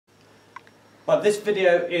But this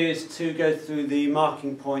video is to go through the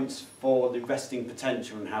marking points for the resting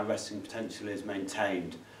potential and how resting potential is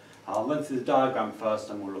maintained. I'll run through the diagram first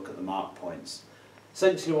and we'll look at the mark points.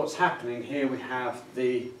 Essentially what's happening here, we have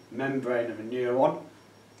the membrane of a neuron.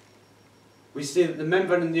 We see that the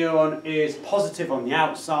membrane of the neuron is positive on the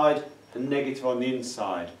outside and negative on the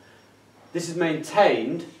inside. This is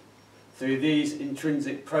maintained through these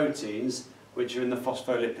intrinsic proteins which are in the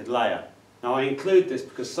phospholipid layer. Now I include this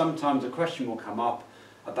because sometimes a question will come up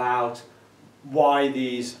about why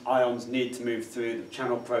these ions need to move through the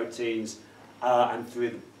channel proteins and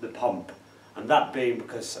through the pump. And that being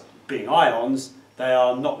because, being ions, they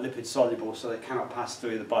are not lipid soluble, so they cannot pass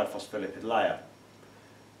through the biphospholipid layer.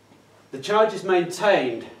 The charge is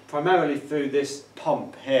maintained primarily through this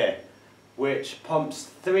pump here, which pumps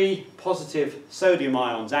 3 positive sodium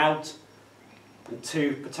ions out and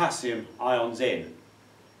 2 potassium ions in.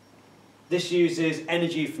 This uses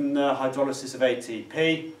energy from the hydrolysis of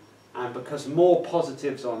ATP, and because more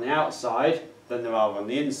positives are on the outside than there are on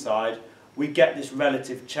the inside, we get this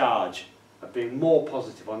relative charge of being more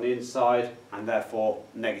positive on the inside and therefore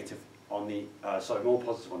negative on the more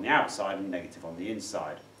positive on the outside and negative on the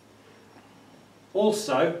inside.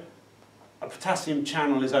 Also, a potassium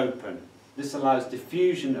channel is open. This allows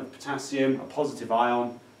diffusion of potassium, a positive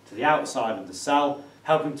ion, to the outside of the cell,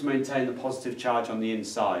 helping to maintain the positive charge on the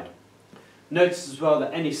inside. Notice as well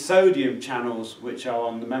that any sodium channels which are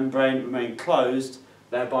on the membrane remain closed,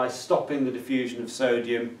 thereby stopping the diffusion of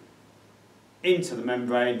sodium into the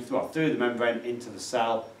membrane, through the membrane into the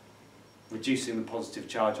cell, reducing the positive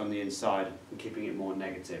charge on the inside and keeping it more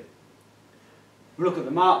negative. We look at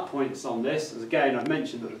the mark points on this, as again I've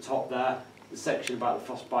mentioned at the top there, the section about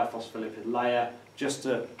the biphospholipid layer, just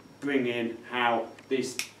to bring in how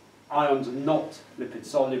these ions are not lipid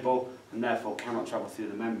soluble and therefore cannot travel through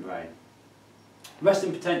the membrane.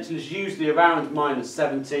 Resting potential is usually around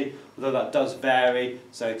 -70, although that does vary,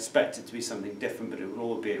 so expect it to be something different, but it will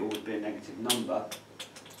always be a negative number.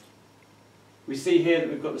 We see here that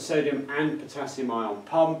we've got the sodium and potassium ion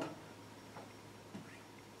pump.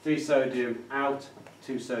 3 sodium out,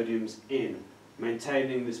 2 sodiums in,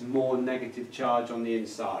 maintaining this more negative charge on the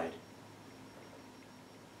inside.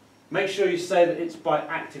 Make sure you say that it's by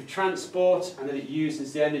active transport and that it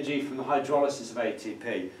uses the energy from the hydrolysis of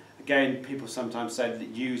ATP. Again, people sometimes say that it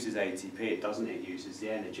uses ATP, it doesn't, it uses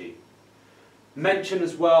the energy. Mention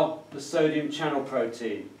as well the sodium channel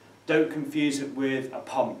protein. Don't confuse it with a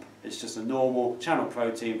pump, it's just a normal channel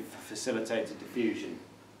protein for facilitated diffusion.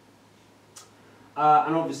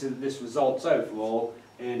 And obviously this results overall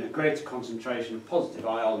in a greater concentration of positive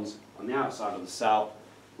ions on the outside of the cell,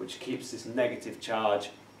 which keeps this negative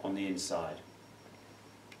charge on the inside.